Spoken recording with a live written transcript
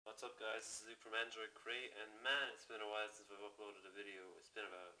What's up guys, this is Luke from Android Crate, and man, it's been a while since I've uploaded a video. It's been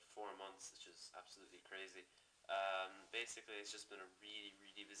about 4 months, which is absolutely crazy. Basically it's just been a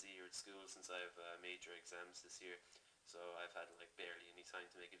really busy year at school since I have major exams this year, so I've had like barely any time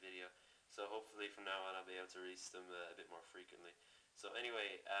to make a video. So hopefully from now on I'll be able to release them a bit more frequently. So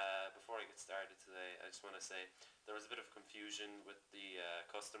anyway, before I get started today, I just want to say there was a bit of confusion with the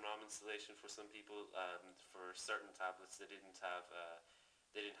custom ROM installation for some people. For certain tablets they didn't have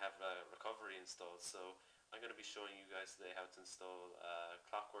recovery installed, so I'm going to be showing you guys today how to install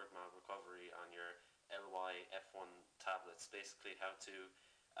ClockworkMod Recovery on your LY-F1 tablets. Basically how to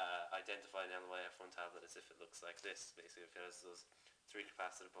identify an LY-F1 tablet as if it looks like this. Basically if it has those 3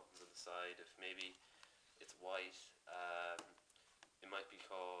 capacitive buttons on the side, if maybe it's white, it might be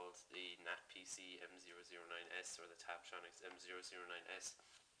called the NATPC M009S or the TabTronics M009S.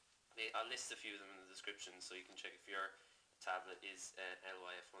 I'll list a few of them in the description so you can check if your tablet is an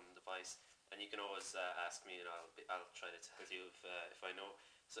LY-F1 device, and you can always ask me and I'll try to tell you if I know.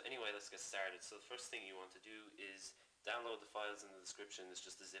 So anyway, let's get started. So the first thing you want to do is download the files in the description. It's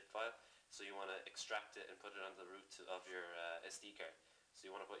just a zip file, so you want to extract it and put it on the root of your SD card. So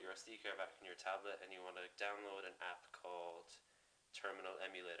you want to put your SD card back in your tablet and you want to download an app called Terminal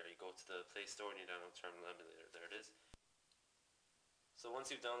Emulator. You go to the Play Store and you download Terminal Emulator. There it is. So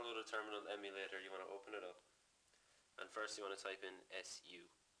once you've downloaded Terminal Emulator, you want to open it up. And first you want to type in SU.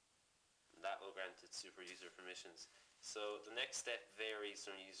 That will grant it super user permissions. So the next step varies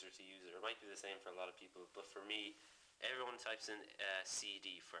from user to user. It might be the same for a lot of people, but for me, everyone types in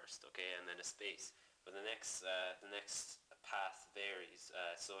CD first, okay, and then a space. But the next path varies.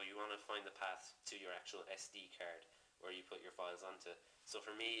 So you want to find the path to your actual SD card where you put your files onto. So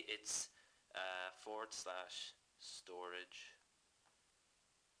for me, it's /storage.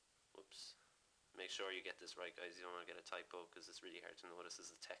 Whoops. Make sure you get this right, guys. You don't want to get a typo because it's really hard to notice as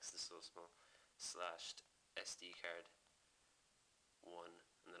the text is so small. /SD card 1,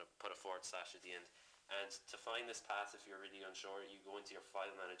 and then put a / at the end. And to find this path, if you're really unsure, you go into your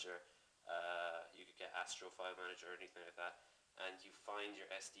file manager. You could get Astro File Manager or anything like that, and you find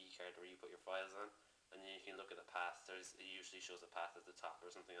your SD card where you put your files on, and then you can look at the path. It usually shows a path at the top or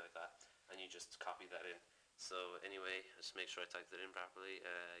something like that, and you just copy that in. So anyway, just make sure I typed it in properly.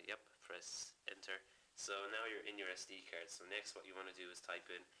 Yep, press enter. So now you're in your SD card. So next what you want to do is type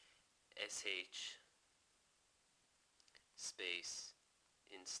in sh space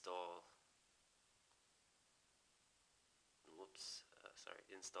install,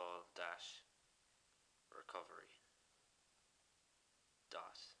 install dash recovery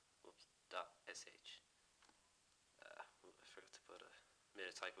dot sh. I forgot to made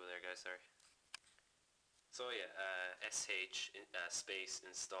a typo there, guys, sorry. So yeah, sh space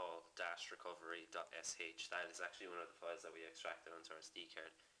install dash recovery dot sh. That is actually one of the files that we extracted onto our SD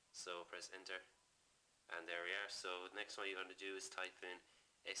card. So press enter, and there we are. So next one you want to do is type in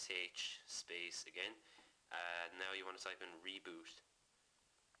sh space again. Now you want to type in reboot.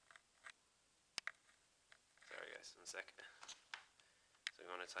 Sorry guys, 1 sec. So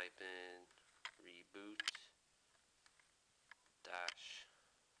you want to type in reboot dash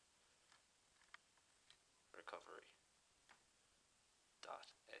recovery dot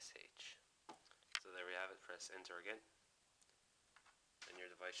sh. So there we have it. Press enter again and your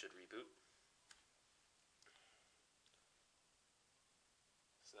device should reboot.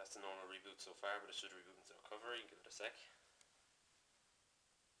 So that's the normal reboot so far, but it should reboot into recovery. Give it a sec.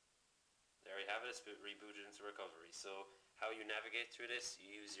 There you have it. It's rebooted into recovery. So how you navigate through this, you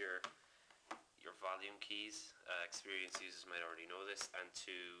use your volume keys. Experienced users might already know this, and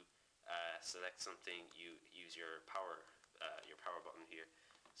to select something, you use your power button here.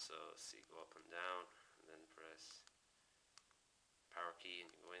 So see, go up and down, and then press power key,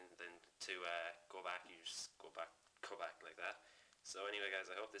 and you go in. Then to go back, you just go back like that. So anyway, guys,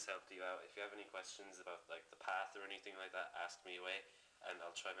 I hope this helped you out. If you have any questions about like the path or anything like that, ask me away, and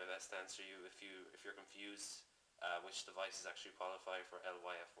I'll try my best to answer you. If you're confused which devices actually qualify for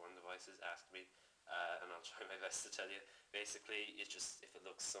LY-F1 devices, ask me. And I'll try my best to tell you. Basically, it's just, if it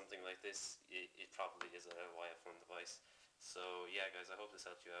looks something like this, it probably is a LY-F1 device. So yeah, guys, I hope this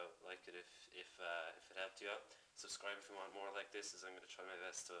helped you out. Like it if it helped you out. Subscribe if you want more like this, as I'm going to try my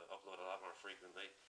best to upload a lot more frequently.